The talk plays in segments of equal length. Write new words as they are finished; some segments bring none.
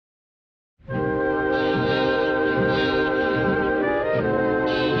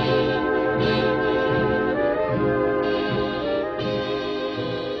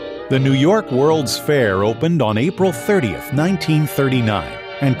The New York World's Fair opened on April 30th, 1939,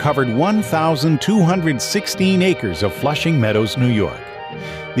 and covered 1,216 acres of Flushing Meadows, New York.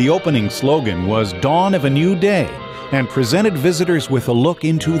 The opening slogan was "Dawn of a New Day," and presented visitors with a look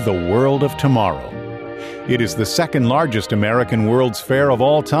into the world of tomorrow. It is the second largest American World's Fair of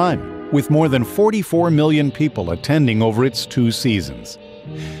all time, with more than 44 million people attending over its 2 seasons.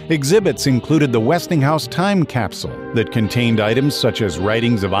 Exhibits included the Westinghouse time capsule that contained items such as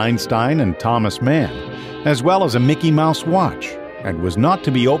writings of Einstein and Thomas Mann, as well as a Mickey Mouse watch, and was not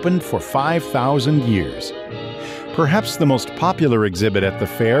to be opened for 5,000 years. Perhaps the most popular exhibit at the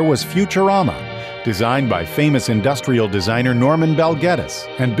fair was Futurama, designed by famous industrial designer Norman Bel Geddes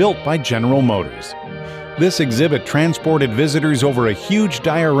and built by General Motors. This exhibit transported visitors over a huge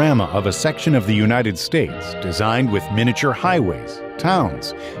diorama of a section of the United States designed with miniature highways,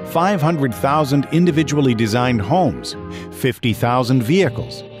 towns, 500,000 individually designed homes, 50,000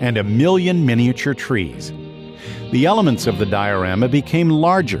 vehicles, and 1 million miniature trees. The elements of the diorama became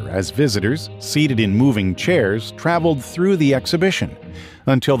larger as visitors, seated in moving chairs, traveled through the exhibition,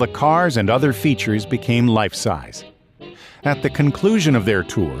 until the cars and other features became life-size. At the conclusion of their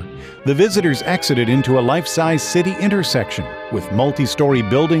tour, the visitors exited into a life-size city intersection with multi-story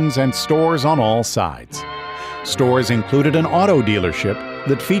buildings and stores on all sides. Stores included an auto dealership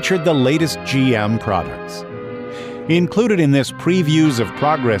that featured the latest GM products. Included in this Previews of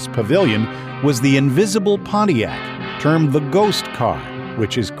Progress pavilion was the invisible Pontiac, termed the Ghost Car,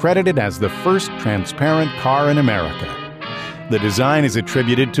 which is credited as the first transparent car in America. The design is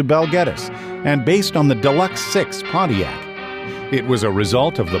attributed to Bel Geddes and based on the Deluxe 6 Pontiac. It was a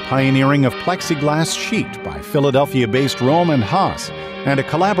result of the pioneering of plexiglass sheet by Philadelphia-based Rohm and Haas and a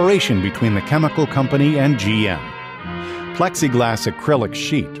collaboration between the chemical company and GM. Plexiglass acrylic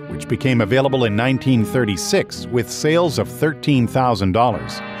sheet, which became available in 1936 with sales of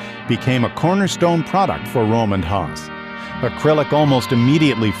 $13,000, became a cornerstone product for Rohm and Haas. Acrylic almost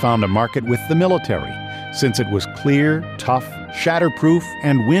immediately found a market with the military, since it was clear, tough, shatterproof,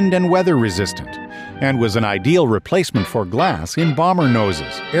 and wind and weather resistant, and was an ideal replacement for glass in bomber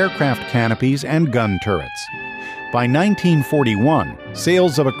noses, aircraft canopies, and gun turrets. By 1941,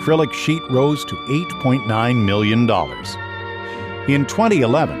 sales of acrylic sheet rose to $8.9 million. In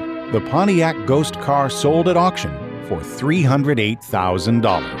 2011, the Pontiac Ghost Car sold at auction for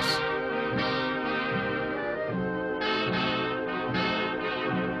 $308,000.